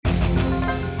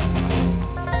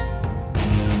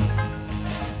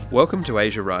Welcome to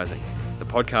Asia Rising, the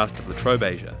podcast of La Trobe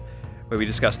Asia, where we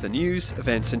discuss the news,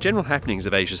 events and general happenings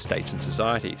of Asia's states and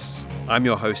societies. I'm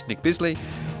your host, Nick Bisley,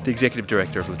 the Executive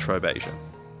Director of La Trobe Asia.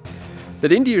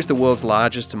 That India is the world's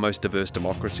largest and most diverse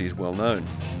democracy is well known.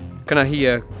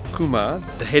 Kanhaiya Kumar,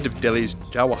 the head of Delhi's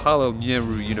Jawaharlal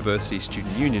Nehru University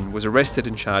Student Union, was arrested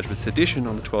and charged with sedition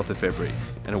on the 12th of February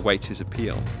and awaits his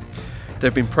appeal. There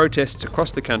have been protests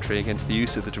across the country against the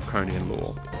use of the draconian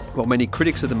law, while many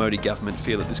critics of the Modi government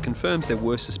feel that this confirms their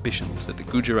worst suspicions that the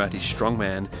Gujarati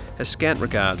strongman has scant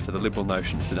regard for the liberal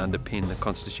notions that underpin the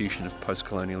constitution of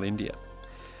post-colonial India.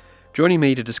 Joining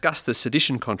me to discuss the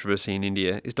sedition controversy in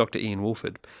India is Dr. Ian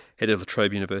Woolford, head of La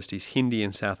Trobe University's Hindi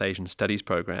and South Asian Studies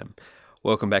program.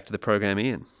 Welcome back to the program,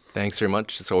 Ian. Thanks very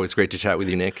much. It's always great to chat with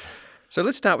you, Nick. So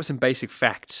let's start with some basic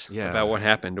facts about what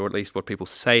happened, or at least what people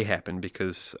say happened,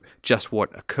 because just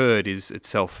what occurred is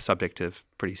itself subject of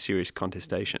pretty serious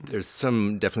contestation. There's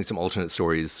definitely some alternate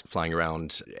stories flying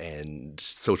around, and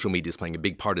social media is playing a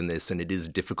big part in this, and it is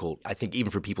difficult, I think,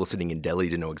 even for people sitting in Delhi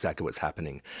to know exactly what's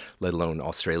happening, let alone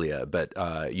Australia. But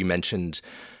you mentioned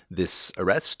this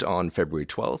arrest on February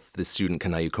 12th. The student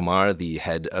Kanhaiya Kumar, the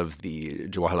head of the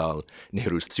Jawaharlal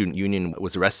Nehru Student Union,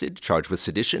 was arrested, charged with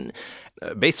sedition,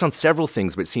 based on several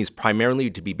things, but it seems primarily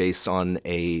to be based on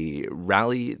a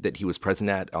rally that he was present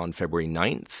at on February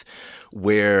 9th,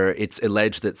 where it's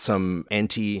alleged that some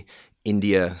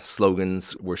anti-India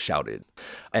slogans were shouted.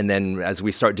 And then as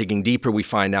we start digging deeper, we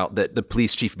find out that the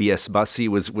police chief B.S. Basi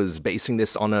was basing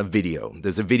this on a video.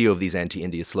 There's a video of these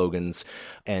anti-India slogans,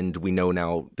 and we know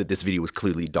now that this video was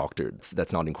clearly doctored.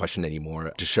 That's not in question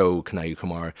anymore, to show Kanhaiya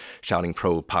Kumar shouting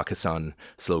pro-Pakistan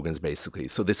slogans, basically.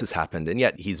 So this has happened, and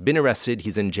yet he's been arrested,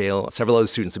 he's in jail. Several other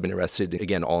students have been arrested,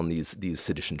 again, all on these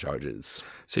sedition charges.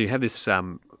 So you have this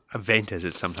event, as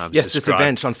it's sometimes described. Yes, this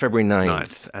event on February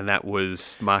 9th. And that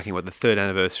was marking, the third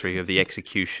anniversary of the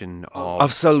execution of...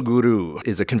 Afzal Guru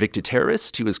is a convicted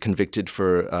terrorist. He was convicted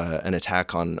for an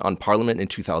attack on Parliament in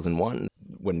 2001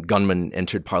 when gunmen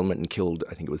entered Parliament and killed,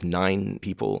 I think it was 9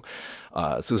 people.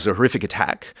 So it was a horrific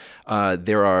attack.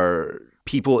 There are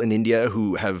people in India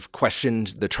who have questioned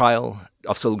the trial.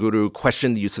 Afzal Guru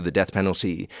questioned the use of the death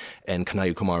penalty, and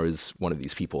Kanhaiya Kumar is one of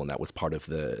these people, and that was part of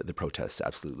the protests,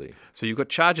 absolutely. So you've got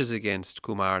charges against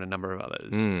Kumar and a number of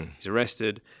others. He's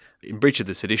arrested in breach of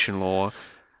the sedition law.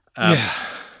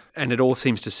 And it all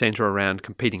seems to centre around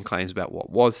competing claims about what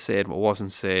was said, what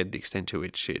wasn't said, the extent to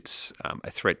which it's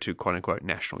a threat to quote-unquote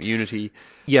national unity.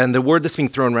 Yeah, and the word that's being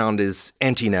thrown around is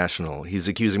anti-national. He's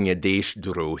accusing me of Desh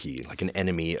Drohi, like an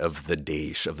enemy of the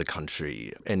Desh, of the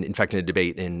country. And in fact, in a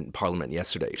debate in Parliament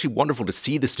yesterday, actually wonderful to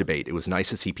see this debate. It was nice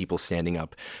to see people standing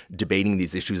up, debating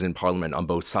these issues in Parliament on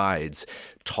both sides,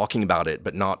 talking about it,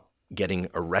 but not getting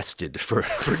arrested for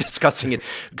discussing it.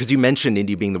 Because you mentioned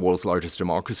India being the world's largest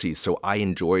democracy, so I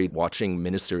enjoyed watching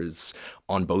ministers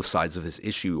on both sides of this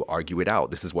issue argue it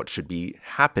out. This is what should be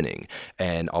happening.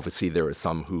 And obviously there are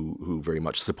some who very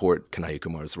much support Kanhaiya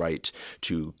Kumar's right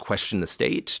to question the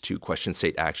state, to question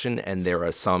state action. And there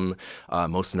are some,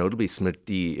 most notably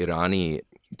Smriti Irani,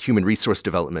 Human Resource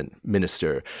Development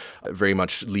Minister, very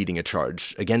much leading a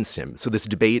charge against him. So this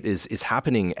debate is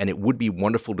happening, and it would be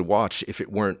wonderful to watch if it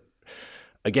weren't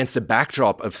against a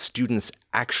backdrop of students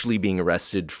actually being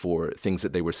arrested for things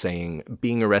that they were saying,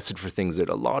 being arrested for things that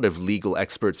a lot of legal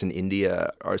experts in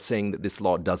India are saying that this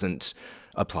law doesn't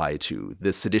apply to.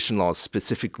 The sedition laws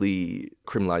specifically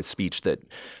criminalize speech that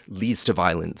leads to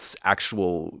violence,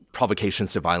 actual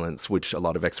provocations to violence, which a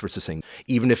lot of experts are saying,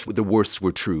 even if the worst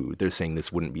were true, they're saying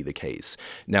this wouldn't be the case.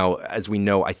 Now, as we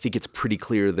know, I think it's pretty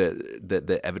clear that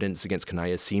the evidence against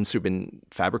Kanhaiya seems to have been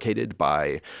fabricated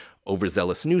by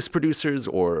overzealous news producers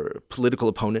or political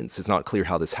opponents. It's not clear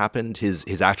how this happened.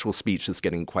 His actual speech is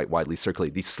getting quite widely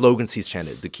circulated. These slogans he's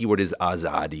chanted, the keyword is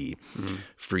azadi,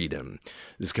 freedom.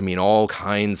 This can mean all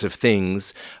kinds of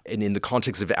things. And in the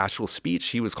context of actual speech,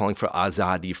 he was calling for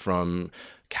azadi from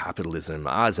capitalism,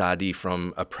 azadi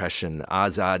from oppression,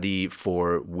 azadi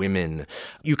for women.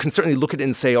 You can certainly look at it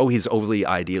and say, oh, he's overly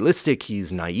idealistic,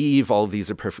 he's naive, all of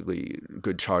these are perfectly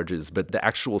good charges, but the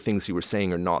actual things he was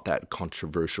saying are not that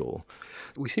controversial.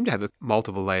 We seem to have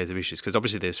multiple layers of issues, because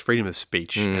obviously there's freedom of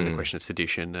speech and the question of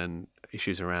sedition and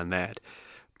issues around that.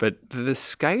 But the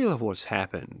scale of what's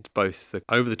happened, both the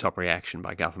over-the-top reaction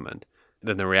by government,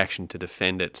 then the reaction to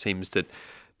defend it, seems that,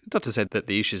 not to say that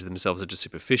the issues themselves are just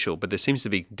superficial, but there seems to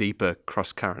be deeper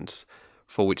cross-currents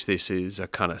for which this is a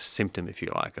kind of symptom, if you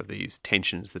like, of these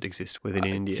tensions that exist within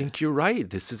India. I think you're right.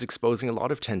 This is exposing a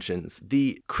lot of tensions.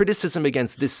 The criticism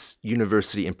against this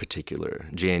university in particular,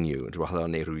 JNU, Jawaharlal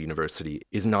Nehru University,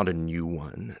 is not a new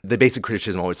one. The basic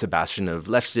criticism always a bastion of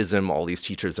leftism. All these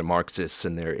teachers are Marxists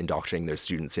and they're indoctrinating their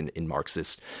students in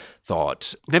Marxist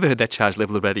thought. Never heard that charge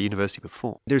leveled about a university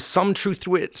before. There's some truth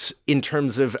to it in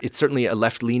terms of it's certainly a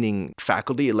left-leaning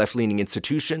faculty, a left-leaning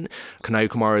institution. Kanhaiya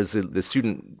Kumar is the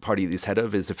student party he's head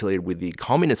of, is affiliated with the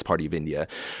Communist Party of India.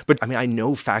 But I mean, I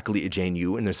know faculty at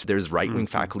JNU, and there's right-wing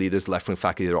faculty, there's left-wing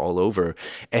faculty, they're all over.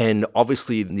 And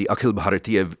obviously the Akhil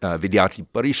Bharatiya Vidyarthi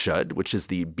Parishad, which is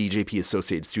the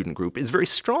BJP-associated student group, is very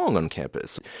strong on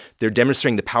campus. They're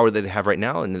demonstrating the power that they have right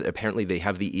now, and apparently they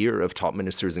have the ear of top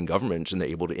ministers in government, and they're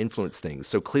able to influence things.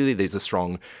 So clearly there's a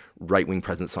strong right-wing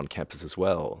presence on campus as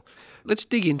well. Let's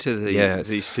dig into the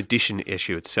sedition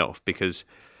issue itself, because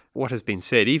what has been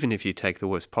said, even if you take the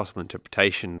worst possible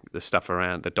interpretation, the stuff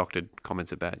around the doctored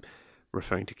comments about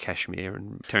referring to Kashmir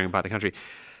and tearing apart the country,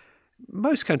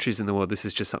 most countries in the world, this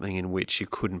is just something in which you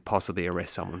couldn't possibly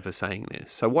arrest someone for saying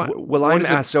this. So Well, I'm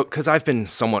asked, because I've been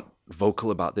somewhat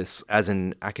vocal about this as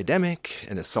an academic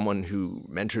and as someone who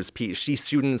mentors PhD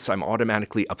students, I'm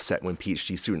automatically upset when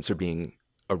PhD students are being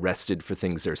arrested for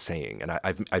things they're saying. And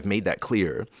I've made that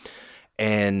clear.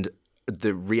 And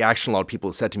the reaction a lot of people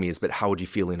have said to me is, but how would you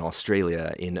feel in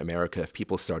Australia, in America, if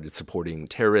people started supporting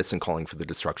terrorists and calling for the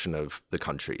destruction of the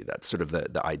country? That's sort of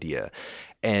the idea.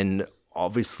 And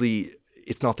obviously,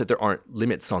 it's not that there aren't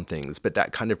limits on things, but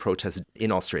that kind of protest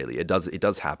in Australia, it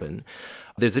does happen.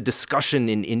 There's a discussion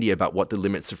in India about what the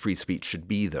limits of free speech should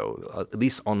be, though. At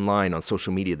least online, on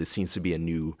social media, this seems to be a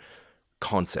new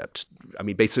concept. I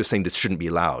mean, basically saying this shouldn't be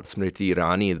allowed. Smriti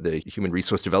Irani, the Human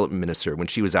Resource Development Minister, when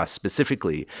she was asked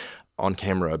specifically on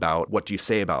camera about what do you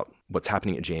say about what's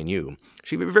happening at JNU,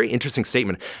 she made a very interesting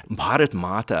statement. Bharat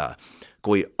Mata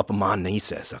koi apman nahi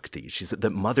seh sakti. She said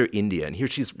that Mother India, and here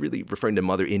she's really referring to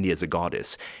Mother India as a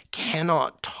goddess,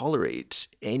 cannot tolerate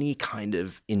any kind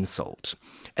of insult.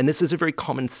 And this is a very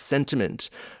common sentiment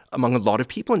among a lot of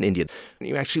people in India. When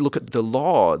you actually look at the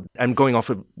law, I'm going off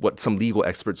of what some legal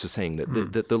experts are saying,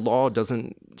 that the law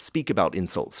doesn't speak about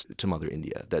insults to Mother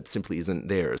India. That simply isn't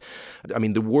there. I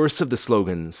mean, the worst of the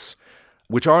slogans,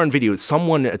 which are on video,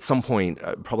 someone at some point,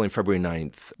 probably on February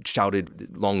 9th,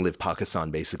 shouted, "Long live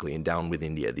Pakistan," basically, and "Down with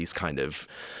India," these kind of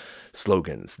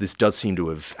slogans. This does seem to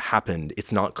have happened.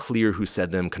 It's not clear who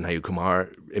said them. Kanhaiya Kumar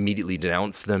immediately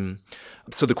denounced them.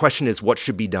 So the question is, what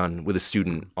should be done with a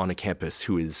student on a campus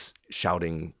who is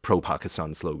shouting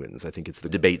pro-Pakistan slogans? I think it's the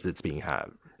debate that's being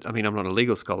had. I mean, I'm not a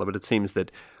legal scholar, but it seems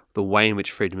that the way in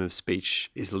which freedom of speech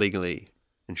is legally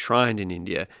enshrined in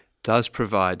India does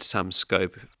provide some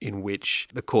scope in which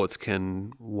the courts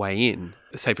can weigh in.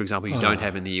 Say, for example, you don't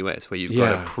have in the US, where you've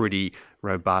got a pretty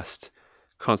robust,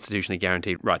 constitutionally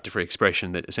guaranteed right to free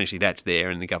expression, that essentially that's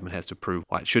there and the government has to prove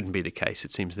why it shouldn't be the case.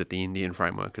 It seems that the Indian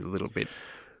framework is a little bit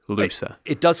looser.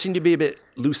 It does seem to be a bit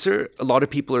looser. A lot of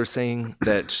people are saying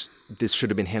that this should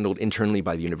have been handled internally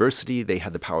by the university. They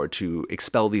had the power to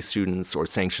expel these students or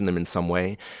sanction them in some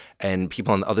way. And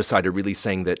people on the other side are really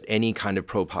saying that any kind of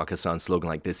pro-Pakistan slogan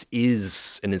like this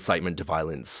is an incitement to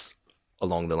violence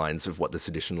along the lines of what the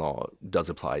sedition law does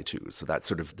apply to. So that's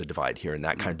sort of the divide here. And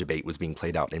that kind of debate was being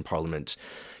played out in Parliament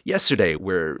yesterday,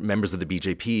 where members of the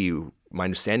BJP, my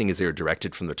understanding is they're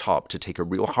directed from the top to take a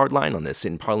real hard line on this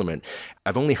in Parliament.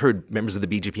 I've only heard members of the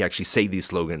BJP actually say these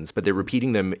slogans, but they're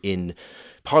repeating them in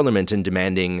Parliament and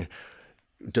demanding,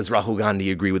 does Rahul Gandhi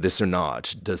agree with this or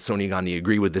not? Does Sonia Gandhi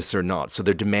agree with this or not? So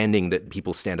they're demanding that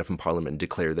people stand up in Parliament and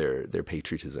declare their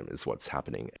patriotism is what's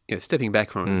happening. You know, stepping back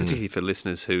from it, particularly for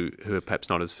listeners who are perhaps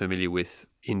not as familiar with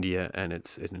India and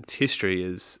its history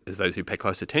as those who pay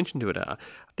close attention to it are,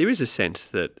 there is a sense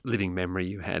that living memory,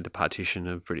 you had the partition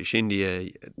of British India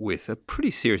with a pretty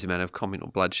serious amount of communal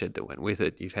bloodshed that went with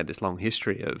it. You've had this long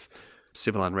history of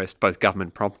civil unrest, both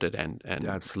government prompted and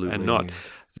Absolutely. And not.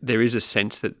 There is a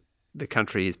sense that the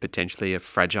country is potentially a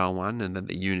fragile one and that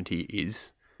the unity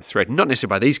is threatened, not necessarily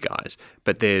by these guys,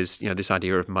 but there's this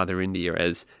idea of Mother India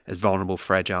as vulnerable,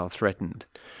 fragile, threatened.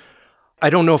 I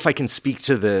don't know if I can speak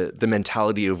to the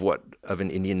mentality of an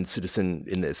Indian citizen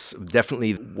in this.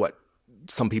 Definitely what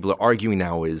some people are arguing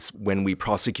now is when we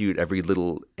prosecute every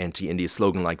little anti-India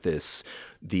slogan like this,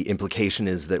 the implication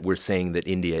is that we're saying that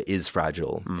India is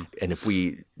fragile. And if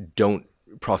we don't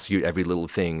prosecute every little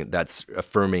thing, that's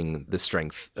affirming the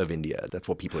strength of India. That's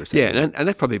what people are saying. Yeah, and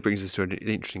that probably brings us to an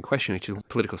interesting question, which is a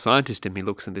political scientist in me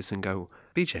looks at this and go,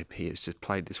 BJP has just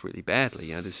played this really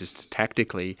badly. This is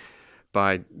tactically,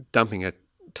 by dumping a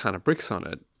ton of bricks on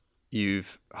it,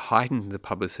 you've heightened the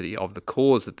publicity of the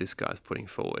cause that this guy's putting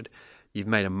forward you've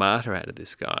made a martyr out of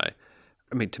this guy.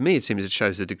 I mean, to me, it seems it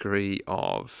shows a degree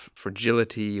of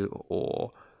fragility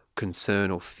or concern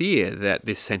or fear that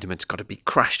this sentiment's got to be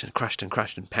crushed and crushed and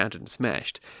crushed and pounded and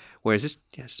smashed. Whereas it's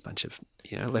just a bunch of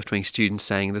left-wing students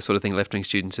saying the sort of thing left-wing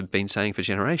students have been saying for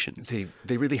generations.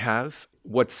 They really have.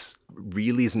 What's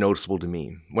really is noticeable to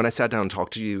me, when I sat down and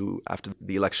talked to you after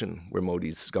the election where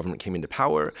Modi's government came into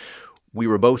power, we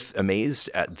were both amazed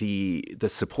at the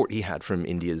support he had from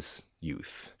India's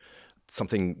youth.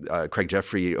 Something Craig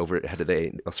Jeffrey over at head of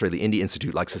the India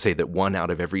Institute likes to say, that 1 out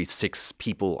of every 6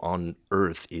 people on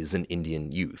earth is an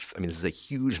Indian youth. I mean, this is a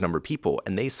huge number of people,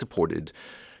 and they supported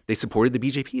the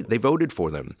BJP. They voted for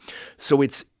them. So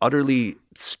it's utterly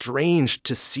strange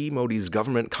to see Modi's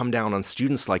government come down on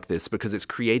students like this, because it's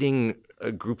creating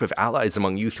a group of allies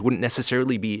among youth who wouldn't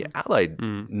necessarily be allied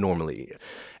normally.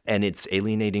 And it's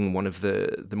alienating one of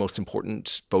the most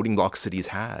important voting blocs that he's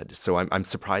had. So I'm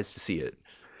surprised to see it.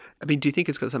 I mean, do you think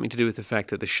it's got something to do with the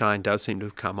fact that the shine does seem to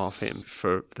have come off him?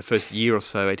 For the first year or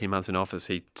so, 18 months in office,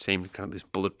 he seemed kind of this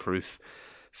bulletproof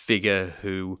figure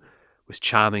who was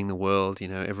charming the world.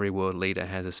 Every world leader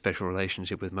has a special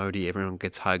relationship with Modi. Everyone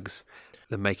gets hugs.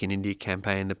 The Make in India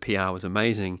campaign, the PR was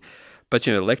amazing. But,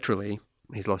 electorally,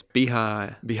 he's lost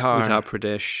Bihar, Uttar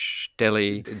Pradesh,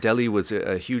 Delhi. Delhi was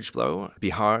a huge blow.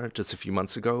 Bihar, just a few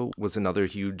months ago, was another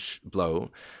huge blow.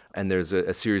 And there's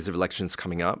a series of elections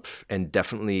coming up. And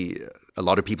definitely a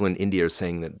lot of people in India are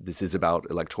saying that this is about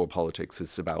electoral politics.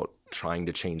 It's about trying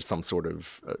to change some sort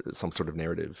of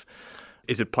narrative.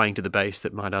 Is it playing to the base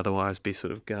that might otherwise be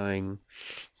sort of going,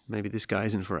 maybe this guy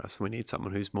isn't for us. We need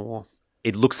someone who's more.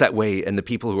 It looks that way, and the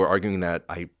people who are arguing that,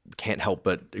 I can't help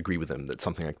but agree with them that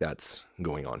something like that's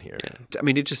going on here. Yeah. I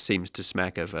mean, it just seems to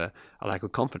smack of a lack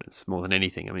of confidence more than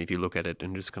anything. I mean, if you look at it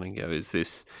and just kind of go, is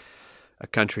this a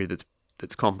country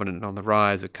that's confident on the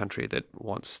rise, a country that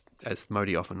wants, as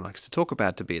Modi often likes to talk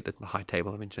about, to be at the high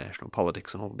table of international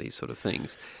politics and all these sort of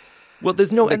things? Well, they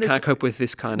can't cope with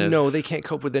this kind of... No, they can't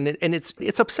cope with it. And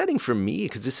it's upsetting for me,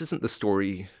 because this isn't the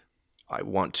story I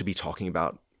want to be talking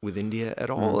about with India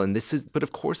at all. And but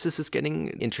of course this is getting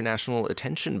international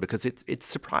attention because it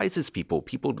surprises people.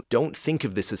 People don't think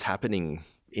of this as happening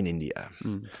in India.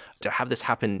 To have this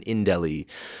happen in Delhi,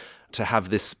 to have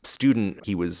this student,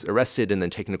 he was arrested and then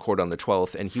taken to court on the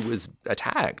 12th, and he was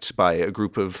attacked by a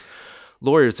group of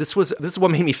lawyers. This is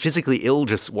what made me physically ill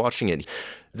just watching it.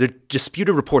 There are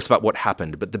disputed reports about what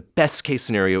happened, but the best case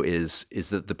scenario is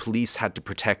that the police had to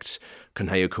protect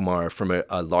Kanhaiya Kumar from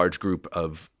a large group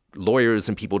of lawyers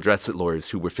and people dressed as lawyers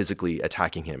who were physically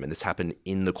attacking him. And this happened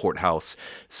in the courthouse,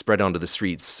 spread onto the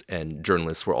streets, and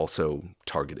journalists were also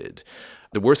targeted.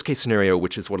 The worst case scenario,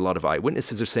 which is what a lot of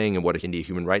eyewitnesses are saying and what India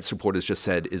human rights reporters just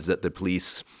said, is that the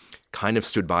police kind of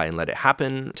stood by and let it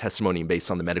happen. Testimony based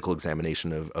on the medical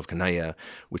examination of Kanhaiya,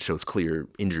 which shows clear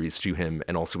injuries to him,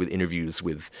 and also with interviews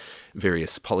with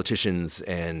various politicians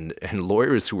and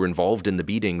lawyers who were involved in the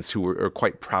beatings, who are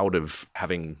quite proud of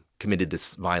having committed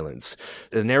this violence.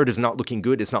 The narrative's not looking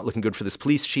good. It's not looking good for this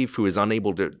police chief who is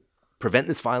unable to prevent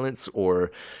this violence,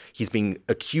 or he's being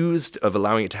accused of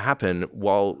allowing it to happen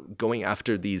while going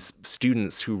after these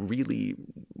students who really,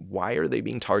 why are they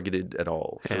being targeted at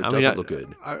all? So it doesn't look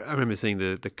good. I remember seeing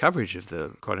the coverage of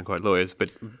the quote-unquote lawyers, but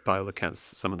by all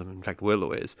accounts, some of them, in fact, were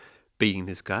lawyers, beating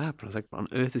this guy up. And I was like, what on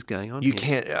earth is going on here? You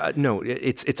can't, no,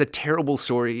 it's a terrible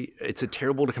story. It's a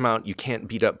terrible to come out. You can't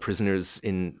beat up prisoners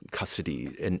in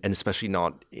custody, and especially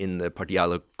not in the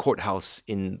Patiala courthouse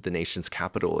in the nation's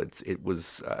capital. It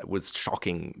was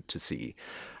shocking to see.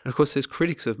 And of course, there's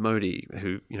critics of Modi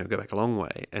who, go back a long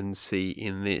way and see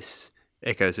in this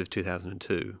echoes of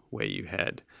 2002, where you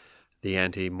had the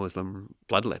anti-Muslim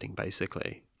bloodletting,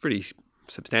 basically. Pretty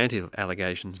substantive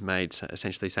allegations made,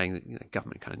 essentially saying that the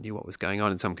government kind of knew what was going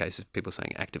on. In some cases, people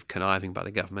saying active conniving by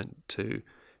the government to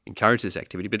encourage this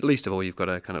activity. But at least of all, you've got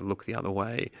to kind of look the other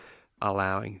way,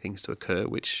 allowing things to occur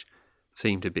which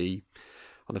seem to be,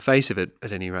 on the face of it,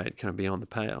 at any rate, kind of beyond the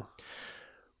pale.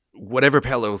 Whatever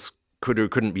parallels could or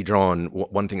couldn't be drawn,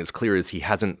 one thing is clear is he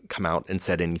hasn't come out and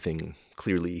said anything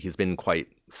clearly. He's been quite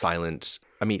silent.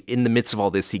 I mean, in the midst of all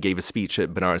this, he gave a speech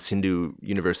at Banaras Hindu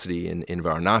University in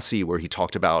Varanasi where he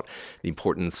talked about the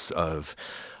importance of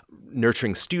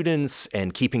nurturing students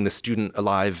and keeping the student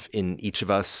alive in each of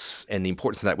us, and the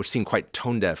importance of that, which seemed quite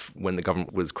tone-deaf when the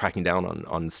government was cracking down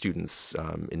on students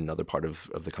in another part of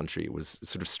the country. It was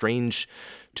sort of strange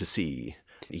to see.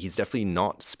 He's definitely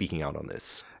not speaking out on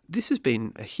this. This has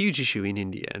been a huge issue in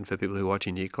India, and for people who watch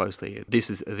India closely, this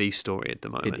is the story at the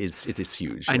moment. It is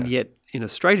huge. And yet, in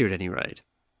Australia at any rate,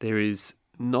 there is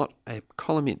not a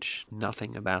column inch,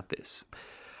 nothing about this.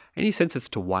 Any sense as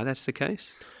to why that's the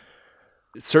case?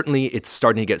 Certainly, it's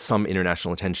starting to get some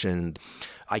international attention.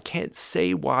 I can't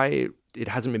say why it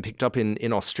hasn't been picked up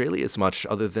in Australia as much,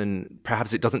 other than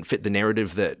perhaps it doesn't fit the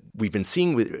narrative that we've been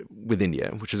seeing with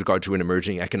India, which is regard to an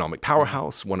emerging economic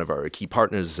powerhouse, one of our key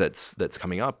partners that's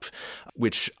coming up,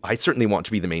 which I certainly want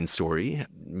to be the main story.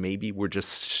 Maybe we're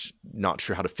just not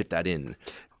sure how to fit that in.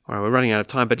 All right, we're running out of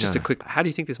time, but just a quick, how do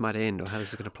you think this might end, or how this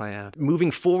is going to play out? Moving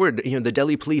forward, the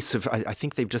Delhi police I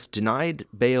think they've just denied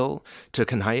bail to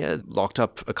Kanhaiya, locked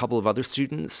up a couple of other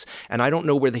students, and I don't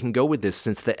know where they can go with this,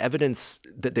 since the evidence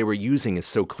that they were using is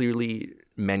so clearly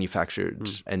manufactured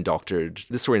and doctored.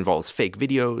 This story involves fake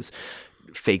videos,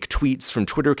 fake tweets from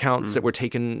Twitter accounts that were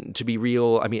taken to be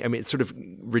real. I mean, it's sort of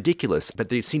ridiculous, but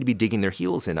they seem to be digging their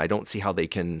heels in. I don't see how they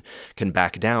can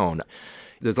back down.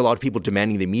 There's a lot of people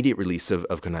demanding the immediate release of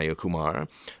Kanhaiya Kumar.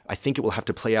 I think it will have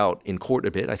to play out in court a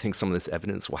bit. I think some of this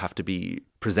evidence will have to be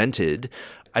presented.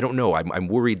 I don't know. I'm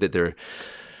worried that they're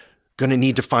going to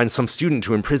need to find some student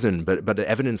to imprison, but the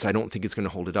evidence, I don't think is going to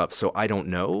hold it up. So I don't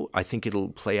know. I think it'll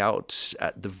play out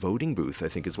at the voting booth, I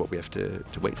think, is what we have to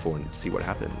wait for and see what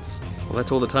happens. Well,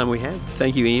 that's all the time we have.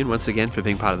 Thank you, Ian, once again for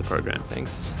being part of the program.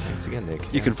 Thanks again,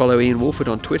 Nick. You can follow Ian Woolford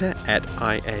on Twitter at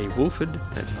IAWoolford,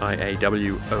 that's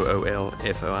IAWOOLFORD,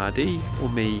 or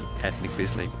me at Nick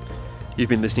Bisley. You've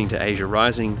been listening to Asia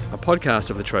Rising, a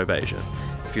podcast of La Trobe Asia.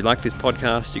 If you like this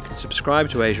podcast, you can subscribe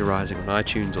to Asia Rising on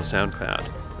iTunes or SoundCloud.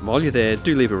 And while you're there,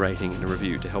 do leave a rating and a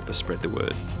review to help us spread the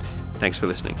word. Thanks for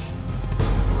listening.